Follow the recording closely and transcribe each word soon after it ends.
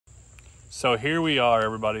So here we are,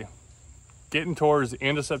 everybody, getting towards the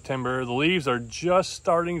end of September. The leaves are just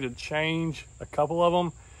starting to change, a couple of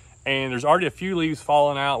them, and there's already a few leaves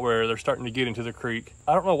falling out where they're starting to get into the creek.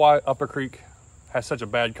 I don't know why Upper Creek has such a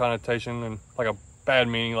bad connotation and like a bad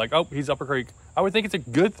meaning, like, oh, he's Upper Creek. I would think it's a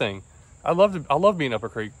good thing. I love being Upper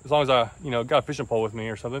Creek, as long as I, got a fishing pole with me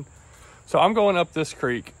or something. So I'm going up this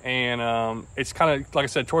creek, and it's kind of, like I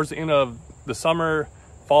said, towards the end of the summer.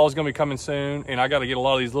 Fall is going to be coming soon, and I got to get a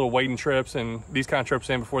lot of these little wading trips and these kind of trips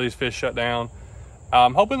in before these fish shut down.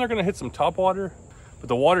 I'm hoping they're going to hit some top water, but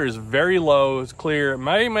the water is very low. It's clear. It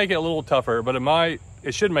may make it a little tougher, but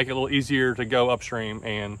it should make it a little easier to go upstream,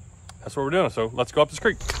 and that's what we're doing. So let's go up this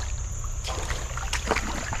creek.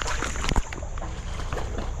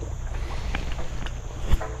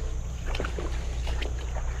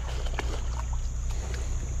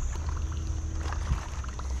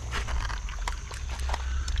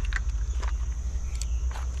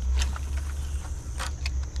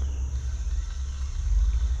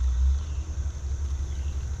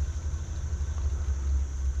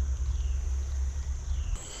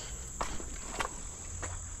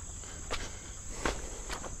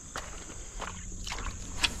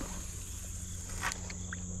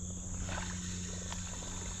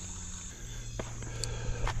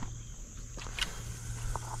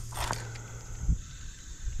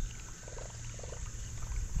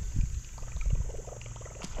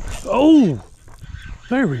 Oh,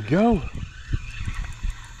 there we go.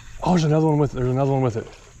 Oh, there's another one with it. There's another one with it.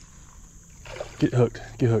 Get hooked,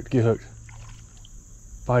 get hooked, get hooked.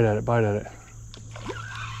 Bite at it, bite at it.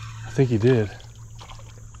 I think he did.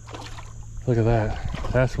 Look at that.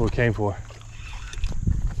 That's what we came for.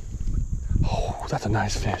 Oh, that's a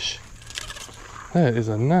nice fish. That is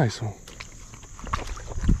a nice one.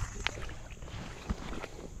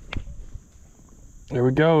 There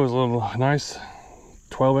we go. It's a little nice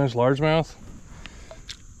 12-inch largemouth.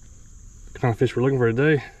 The kind of fish we're looking for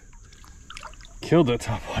today. Killed that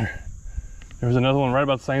topwater. There was another one right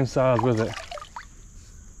about the same size with it.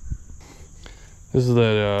 This is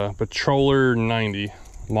that Patroller 90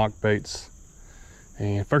 mock baits,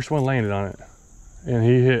 and first one landed on it, and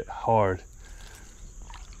he hit hard.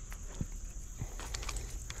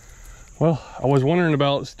 Well, I was wondering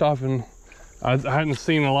about stopping. I hadn't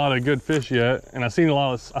seen a lot of good fish yet, and I've seen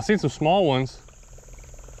some small ones.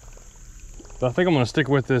 But I think I'm gonna stick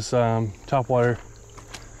with this topwater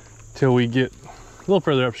till we get a little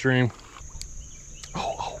further upstream.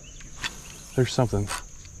 Oh, there's something.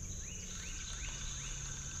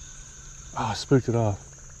 Oh, I spooked it off.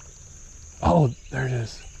 Oh, there it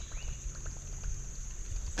is.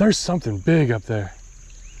 There's something big up there.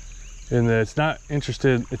 And it's not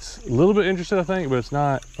interested. It's a little bit interested, I think, but it's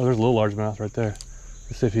not. Oh, there's a little largemouth right there.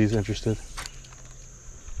 Let's see if he's interested.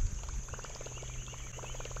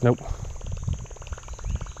 Nope.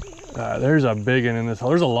 There's a big one in this hole.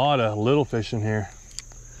 There's a lot of little fish in here,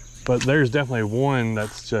 but there's definitely one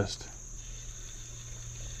that's just.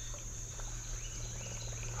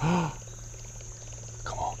 Come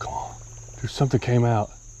on, come on. There's something came out.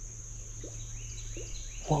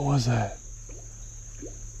 What was that?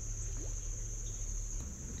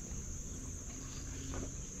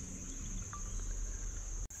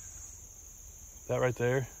 That right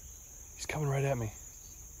there, he's coming right at me.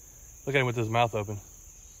 Look at him with his mouth open.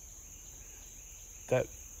 That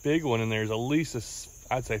big one in there is at least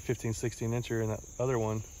I'd say 15, 16 incher, and that other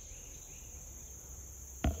one,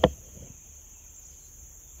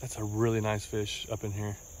 that's a really nice fish up in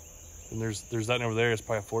here. And there's that one over there, it's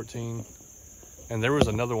probably a 14. And there was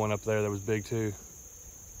another one up there that was big too.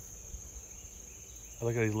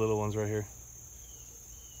 Look at these little ones right here.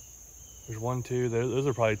 There's 1, 2, those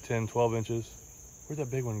are probably 10, 12 inches. Where'd that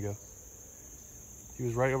big one go? He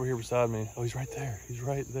was right over here beside me. Oh, he's right there. He's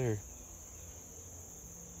right there.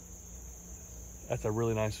 That's a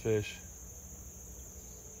really nice fish.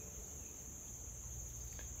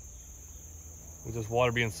 With this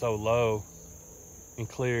water being so low and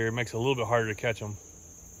clear, it makes it a little bit harder to catch them.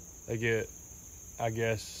 They get, I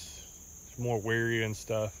guess, more weary and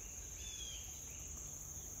stuff.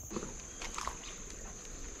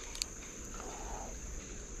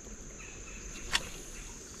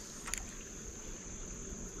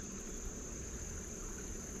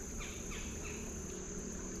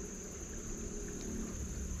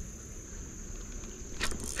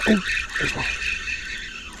 There's one.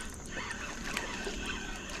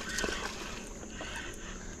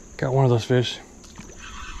 Got one of those fish.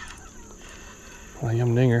 A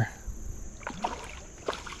yum dinger.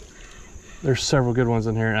 There's several good ones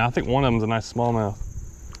in here, and I think one of them's a nice smallmouth.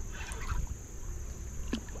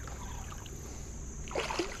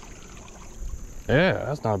 Yeah,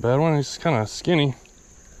 that's not a bad one. He's kind of skinny.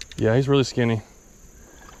 Yeah, he's really skinny.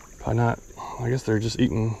 Probably not. I guess they're just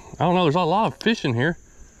eating. I don't know. There's a lot of fish in here.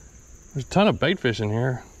 There's a ton of bait fish in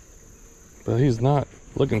here, but he's not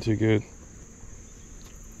looking too good.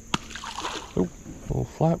 Oh, a little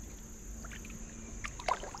flap.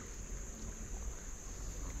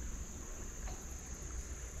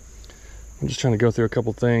 I'm just trying to go through a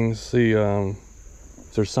couple things, see if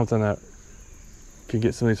there's something that can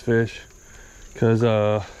get some of these fish. Because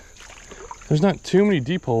there's not too many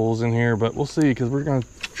deep holes in here, but we'll see, because we're going to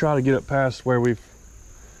try to get up past where we've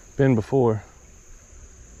been before.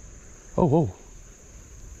 Oh, whoa.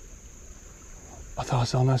 I thought I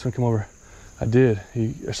saw a nice one come over. I did.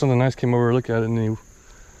 Something nice came over, looked at it, and then he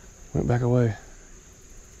went back away.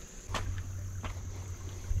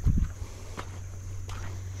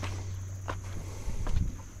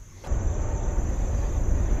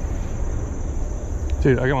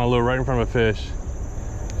 Dude, I got my lure right in front of a fish.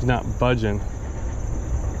 He's not budging.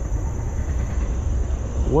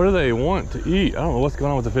 What do they want to eat? I don't know what's going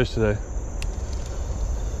on with the fish today.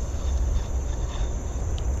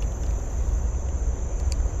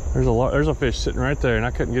 There's a fish sitting right there, and I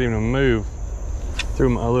couldn't get him to move. Threw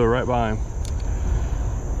my lure right by him.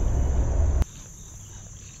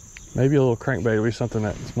 Maybe a little crankbait will be something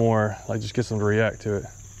that's more like just gets them to react to it.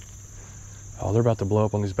 Oh, they're about to blow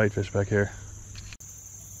up on these bait fish back here.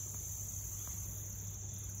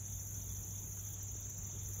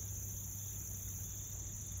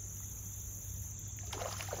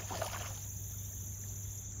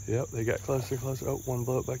 Yep, they got closer, closer. Oh, one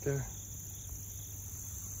blew up back there.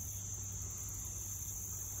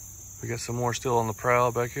 We got some more still on the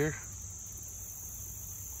prowl back here.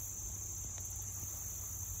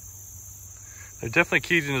 They're definitely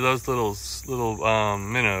keyed into those little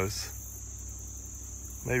minnows.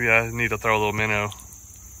 Maybe I need to throw a little minnow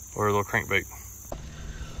or a little crankbait.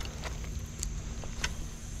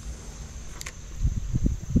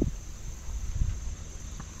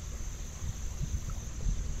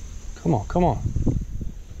 Come on, come on.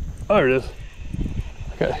 Oh, there it is.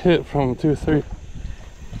 I got hit from 2 or 3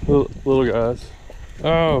 little guys.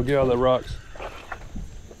 Oh, get out of the rocks.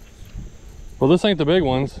 Well, this ain't the big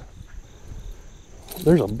ones.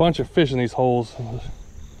 There's a bunch of fish in these holes.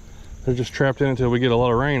 They're just trapped in until we get a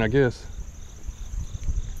lot of rain, I guess.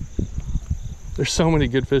 There's so many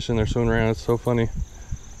good fish in there swimming around. It's so funny.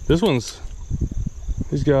 This one's,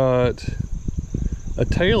 he's got a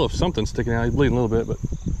tail of something sticking out. He's bleeding a little bit, but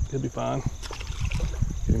he'll be fine.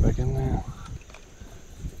 Get him back in there.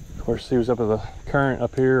 Of course, he was up at the current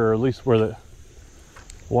up here, or at least where the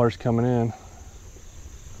water's coming in.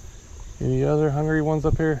 Any other hungry ones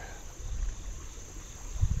up here?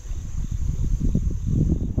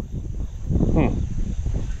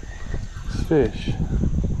 This fish.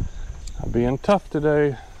 I'm being tough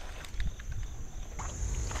today.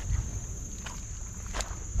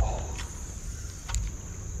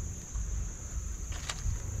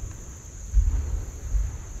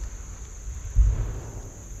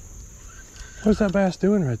 What's that bass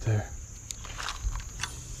doing right there?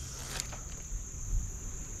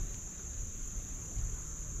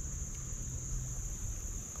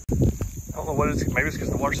 I don't know what it is. Maybe it's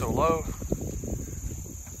because the water's so low.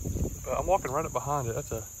 But I'm walking right up behind it.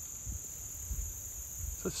 It's a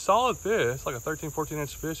solid fish. It's like a 13, 14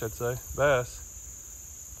 inch fish, I'd say. Bass.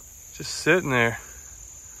 Just sitting there.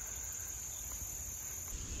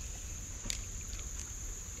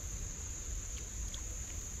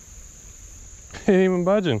 He ain't even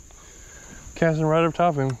budging. Casting right up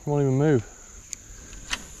top of him, won't even move.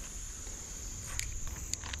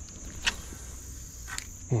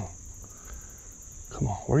 Come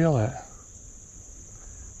on, where y'all at?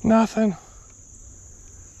 Nothing.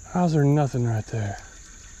 How's there nothing right there?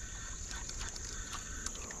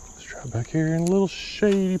 Let's try back here in a little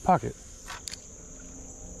shady pocket.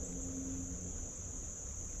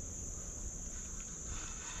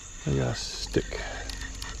 We got a stick.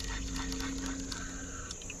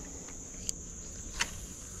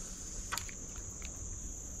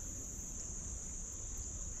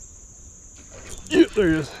 Yeah, there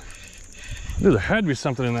he is. Dude, there had to be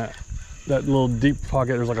something in that little deep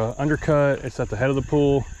pocket. There's like an undercut. It's at the head of the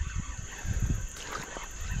pool.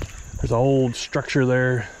 There's an old structure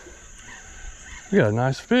there. We got a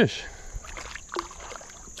nice fish.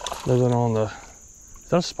 Nothing on the, is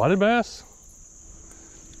that a spotted bass?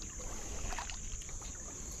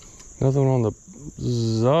 Nothing on the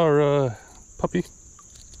Zara puppy.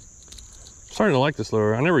 I'm starting to like this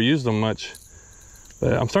lure. I never used them much,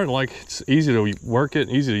 but I'm starting to like, it's easy to work it,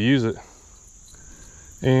 easy to use it.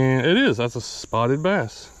 And it is, that's a spotted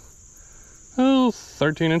bass. Oh,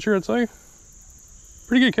 13 incher, I'd say.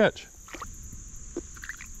 Pretty good catch.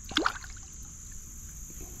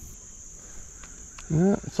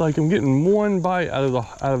 Yeah, it's like I'm getting one bite out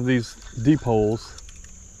of these deep holes.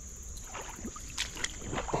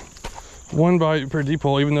 One bite per deep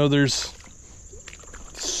hole, even though there's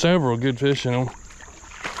several good fish in them.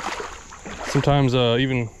 Sometimes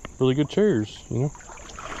even really good chairs, you know.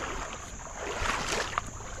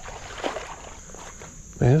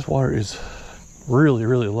 Man, this water is really,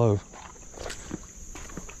 really low.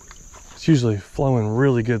 It's usually flowing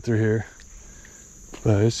really good through here,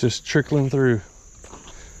 but it's just trickling through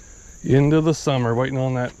into the summer, waiting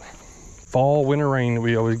on that fall, winter rain that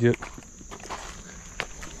we always get.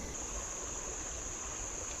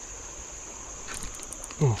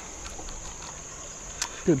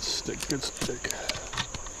 Good stick, good stick.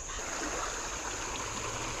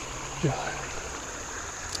 Yeah.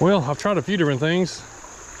 Well, I've tried a few different things.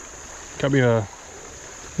 Got me a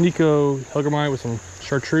Nico Helgermite with some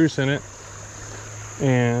chartreuse in it.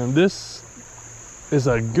 And this is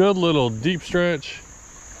a good little deep stretch.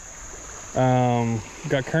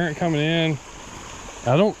 Got current coming in.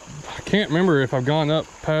 I can't remember if I've gone up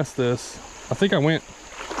past this. I think I went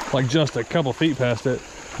like just a couple feet past it,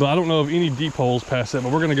 but I don't know of any deep holes past it,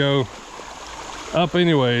 but we're gonna go up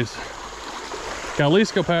anyways. Gotta at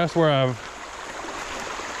least go past where I've,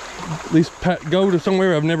 at least go to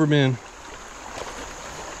somewhere I've never been.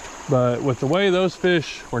 But with the way those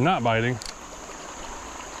fish were not biting,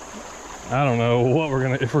 I don't know what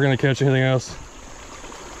if we're gonna catch anything else.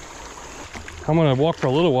 I'm gonna walk for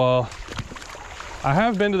a little while. I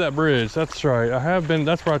have been to that bridge, that's right. I have been,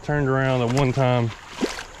 that's where I turned around at one time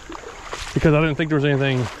because I didn't think there was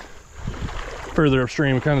anything further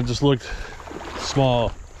upstream. It kind of just looked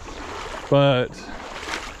small. But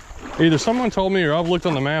either someone told me or I've looked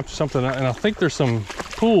on the map or something, and I think there's some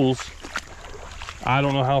pools. I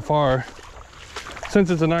don't know how far.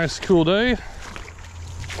 Since it's a nice cool day,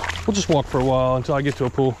 we'll just walk for a while until I get to a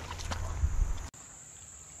pool.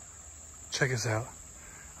 Check this out.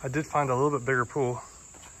 I did find a little bit bigger pool.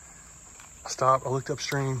 I stopped, I looked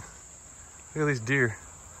upstream. Look at these deer.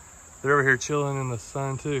 They're over here chilling in the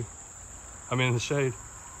sun too. I mean in the shade.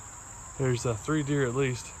 There's 3 deer at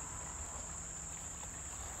least.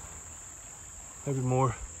 Maybe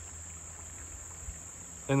more.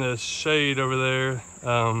 In the shade over there.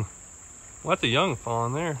 Well, that's a young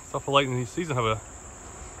fawn there. It's awful late in the season to have a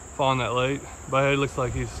fawn that late. But it looks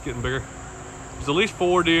like he's getting bigger. There's at least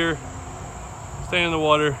 4 deer staying in the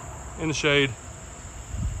water, in the shade,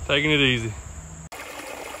 taking it easy.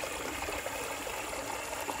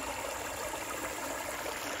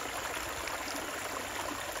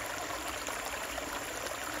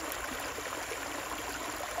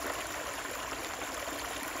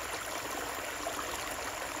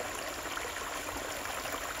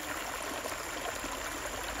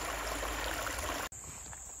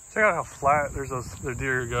 Check out how flat their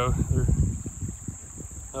deer go. They're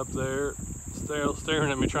up there,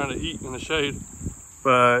 staring at me, trying to eat in the shade.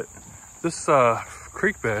 But this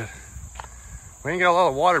creek bed, we ain't got a lot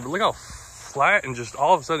of water, but look how flat and just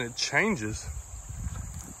all of a sudden it changes.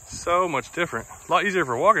 So much different. A lot easier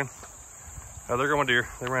for walking. Oh, there go my deer.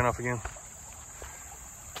 They ran off again.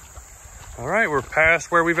 All right, we're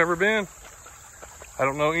past where we've ever been. I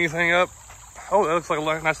don't know anything up. Oh, that looks like a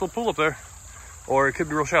nice little pool up there. Or it could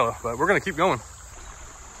be real shallow, but we're gonna keep going.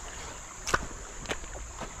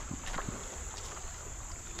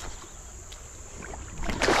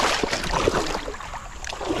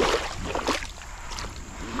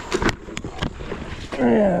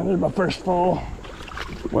 Yeah, there's my first fall.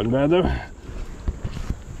 Wasn't bad though.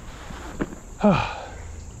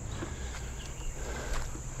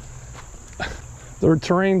 The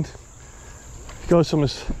terrain goes from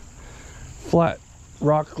this flat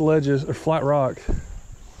rock ledges, or flat rock,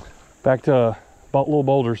 back to little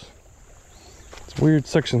boulders. It's a weird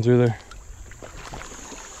section through there.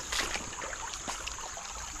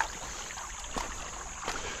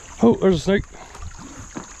 Oh, there's a snake.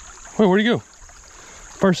 Wait, where'd he go?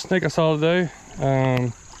 First snake I saw today.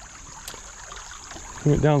 He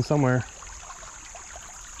went down somewhere.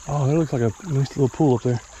 Oh, that looks like a nice little pool up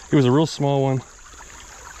there. It was a real small one.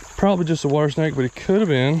 Probably just a water snake, but it could have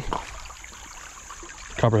been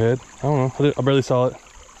copperhead. I don't know. I barely saw it.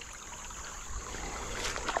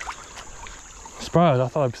 Surprised. I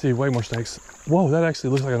thought I'd see way more snakes. Whoa, that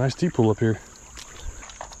actually looks like a nice deep pool up here.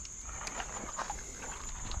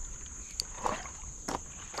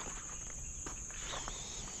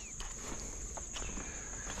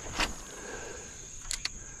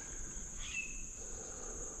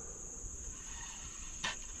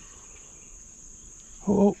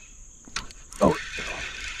 Oh, oh, oh.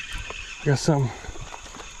 I got something.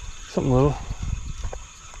 Something little.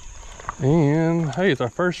 And hey, it's our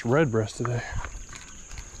first red breast today.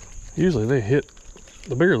 Usually they hit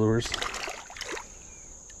the bigger lures.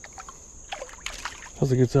 That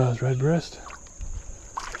was a good size red breast.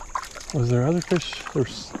 Was there other fish?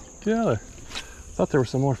 There's, yeah, I thought there were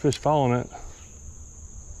some more fish following it.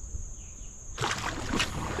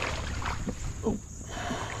 Oh.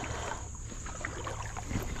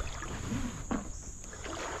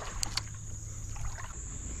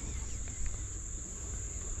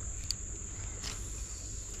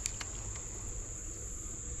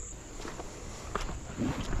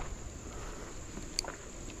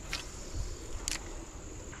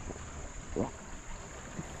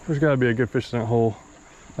 There's got to be a good fish in that hole.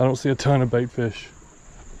 I don't see a ton of bait fish.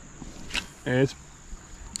 And it's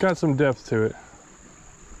got some depth to it.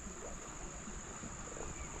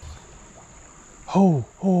 Oh,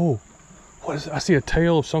 oh, what is it? I see a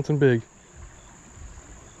tail of something big.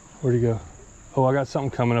 Where'd he go? Oh, I got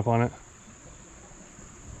something coming up on it.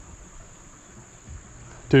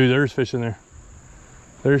 Dude, there's fish in there.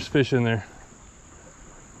 There's fish in there.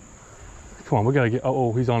 Come on, we gotta get,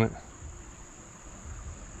 oh, he's on it.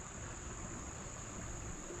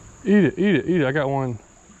 Eat it, eat it, eat it. I got one.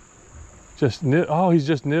 Just oh, he's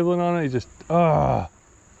just nibbling on it. He just,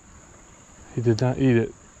 he did not eat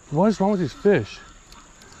it. What is wrong with these fish?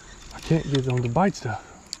 I can't get them to bite stuff.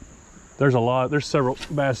 There's a lot, there's several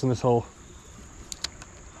bass in this hole.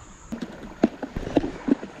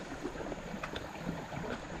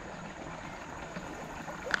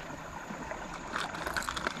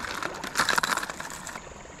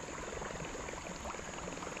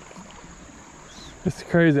 It's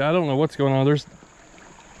crazy. I don't know what's going on.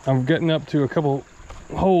 I'm getting up to a couple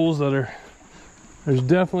holes that are, there's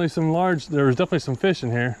definitely some fish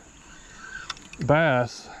in here.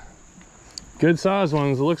 Bass. Good sized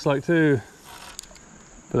ones, it looks like too.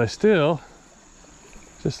 But they still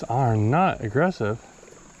just are not aggressive.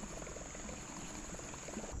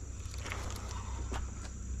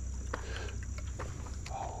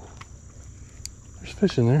 Oh, there's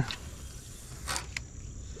fish in there.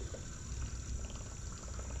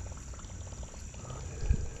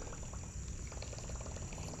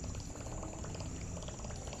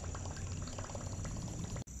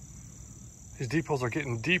 These deep holes are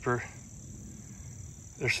getting deeper.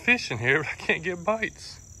 There's fish in here, but I can't get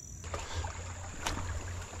bites.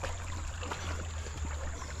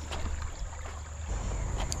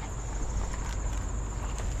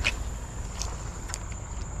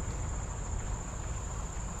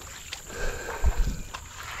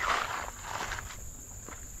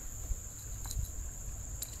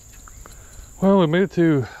 Well, we made it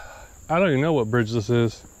to, I don't even know what bridge this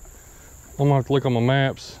is. I'm gonna have to look on my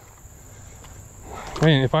maps.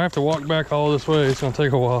 Man, if I have to walk back all this way, it's gonna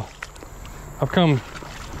take a while. I've come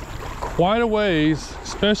quite a ways,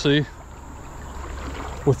 especially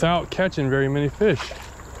without catching very many fish.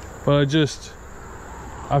 But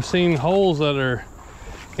I've seen holes that are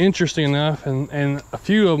interesting enough and a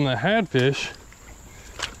few of them that had fish,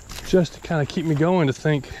 just to kind of keep me going, to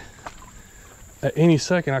think at any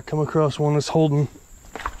second I come across one that's holding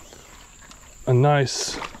a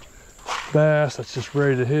nice bass that's just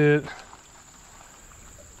ready to hit.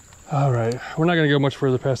 All right, we're not gonna go much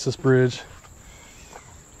further past this bridge.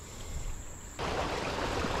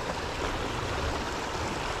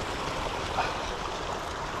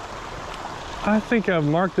 I think I've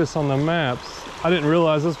marked this on the maps. I didn't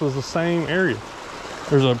realize this was the same area.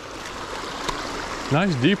 There's a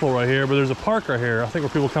nice deep hole right here, but there's a park right here, I think, where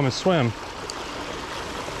people come and swim.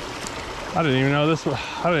 I didn't even know this was,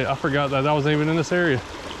 I forgot that I was even in this area.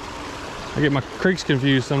 I get my creeks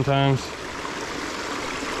confused sometimes.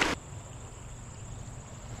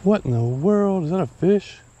 What in the world? Is that a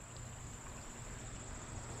fish?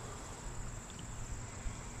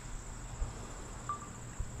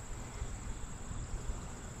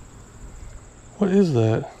 What is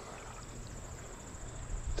that?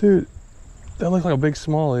 Dude, that looks like a big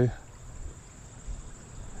smallie.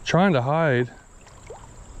 Trying to hide.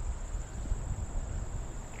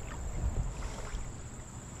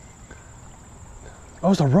 Oh,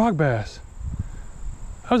 it's a rock bass.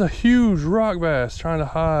 That was a huge rock bass trying to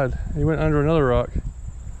hide. He went under another rock.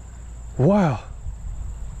 Wow,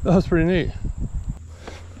 that was pretty neat.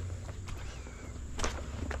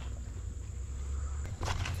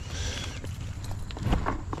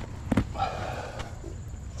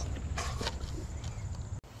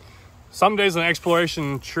 Some days an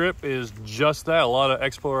exploration trip is just that, a lot of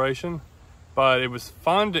exploration. But it was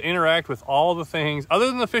fun to interact with all the things, other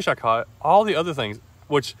than the fish I caught, all the other things,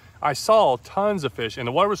 which I saw tons of fish, and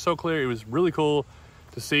the water was so clear, it was really cool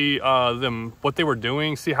to see what they were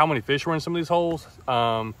doing, see how many fish were in some of these holes,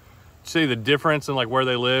 see the difference in like where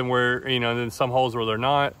they live, where, you know, and then some holes where they're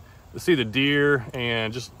not, to see the deer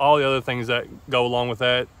and just all the other things that go along with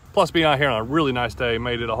that. Plus being out here on a really nice day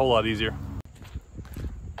made it a whole lot easier.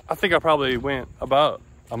 I think I probably went about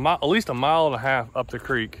a mile, at least a mile and a half up the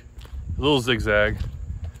creek, a little zigzag.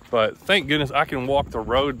 But thank goodness I can walk the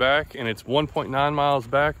road back, and it's 1.9 miles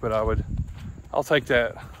back, but I'll take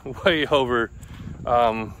that way over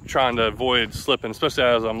trying to avoid slipping, especially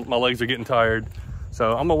as my legs are getting tired.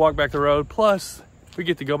 So I'm gonna walk back the road, plus we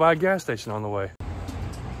get to go by a gas station on the way.